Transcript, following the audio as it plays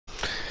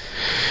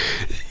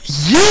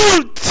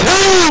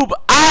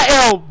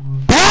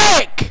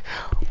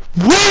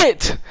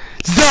get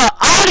the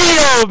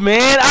audio,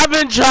 man. I've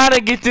been trying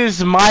to get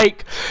this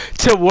mic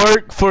to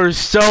work for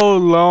so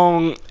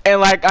long,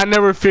 and like I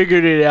never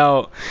figured it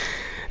out.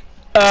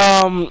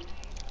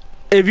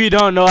 If you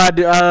don't know,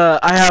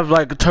 I have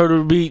like a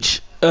Turtle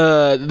Beach,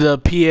 the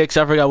PX.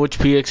 I forgot which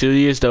PX it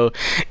is though,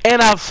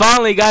 and I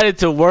finally got it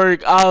to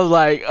work. I was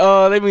like,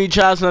 oh, let me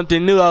try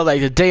something new. I was like,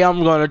 today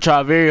I'm gonna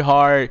try very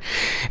hard,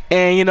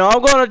 and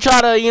I'm gonna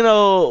try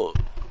to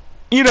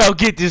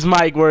get this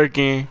mic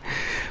working.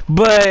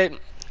 But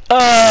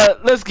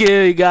let's give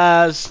you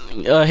guys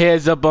a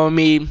heads up on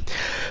me.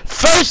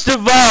 First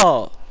of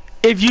all,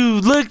 if you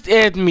looked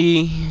at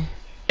me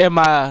at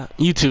my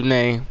YouTube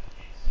name,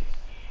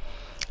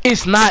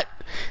 it's not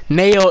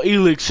Nail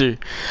Elixir.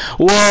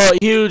 Well,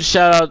 huge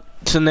shout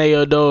out to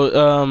Nail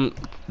though.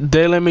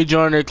 They let me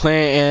join their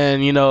clan,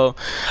 and I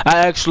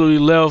actually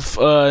left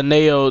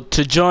Nail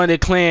to join the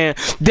clan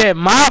that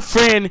my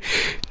friend,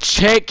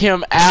 check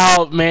him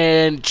out,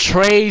 man.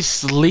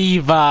 Teace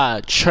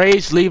Levi.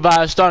 Teace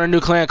Levi started a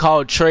new clan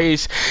called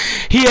Teace.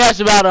 He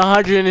has about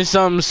 100 and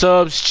something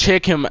subs.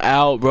 Check him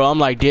out, bro. I'm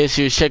like this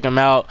here. Check him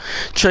out,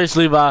 Teace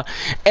Levi.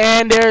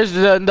 And there's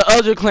the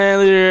other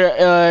clan leader.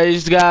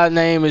 This guy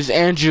name is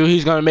Andrew.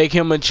 He's gonna make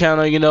him a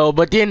channel,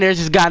 But then there's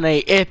this guy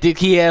named Ethicx.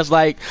 He has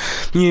like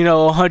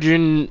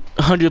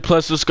 100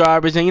 plus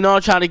subscribers, and I'm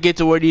trying to get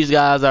to where these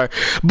guys are.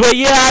 But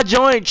yeah, I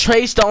joined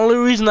Teace. The only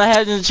reason I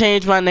haven't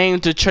changed my name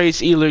to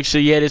Teace Elixir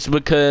yet is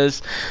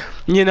because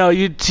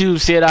YouTube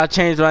said I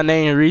changed my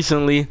name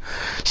recently,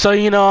 so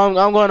I'm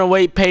going to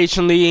wait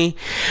patiently.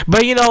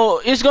 But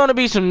it's going to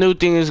be some new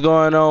things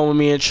going on with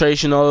me and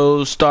Teace.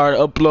 Start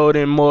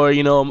uploading more.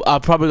 I'll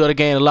probably going to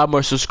gain a lot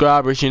more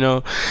subscribers.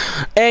 And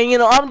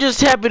I'm just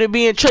happy to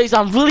be in Teace.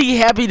 I'm really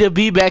happy to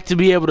be back, to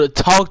be able to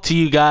talk to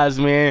you guys,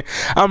 man.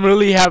 I'm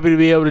really happy to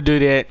be able to do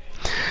that.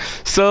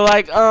 So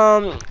like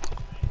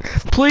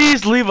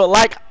please leave a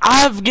like.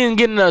 I've been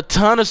getting a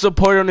ton of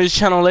support on this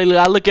channel lately.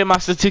 I look at my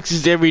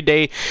statistics every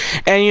day,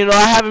 and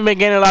I haven't been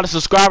getting a lot of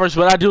subscribers,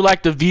 but I do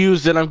like the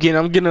views that I'm getting.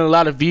 I'm getting a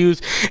lot of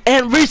views,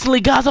 and recently,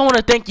 guys, I want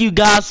to thank you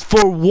guys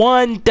for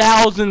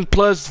 1,000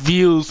 plus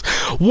views.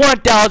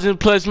 1,000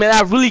 plus, man.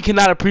 I really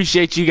cannot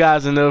appreciate you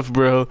guys enough,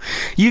 bro.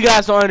 You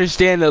guys don't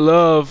understand the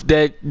love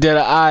that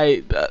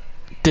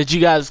you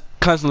guys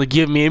constantly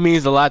give me. It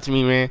means a lot to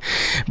me, man.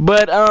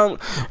 But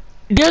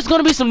there's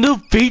gonna be some new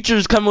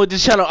features coming with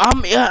this channel.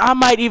 I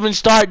might even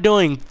start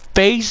doing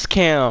face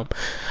cam.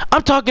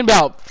 I'm talking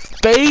about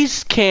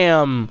face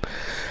cam.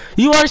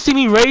 You want to see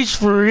me rage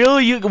for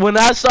real? When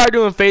I start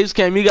doing face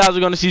cam, you guys are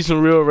gonna see some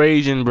real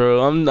raging,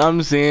 bro.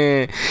 I'm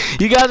saying,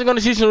 you guys are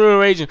gonna see some real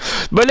raging.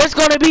 But that's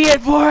gonna be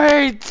it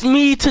for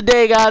me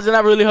today, guys. And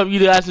I really hope you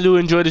guys do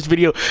enjoy this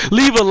video.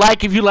 Leave a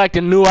like if you like the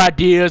new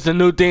ideas and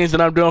new things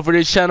that I'm doing for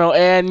this channel.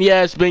 And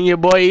yeah, it's been your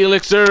boy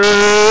Elixir.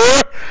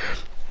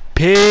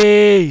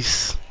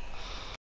 Peace.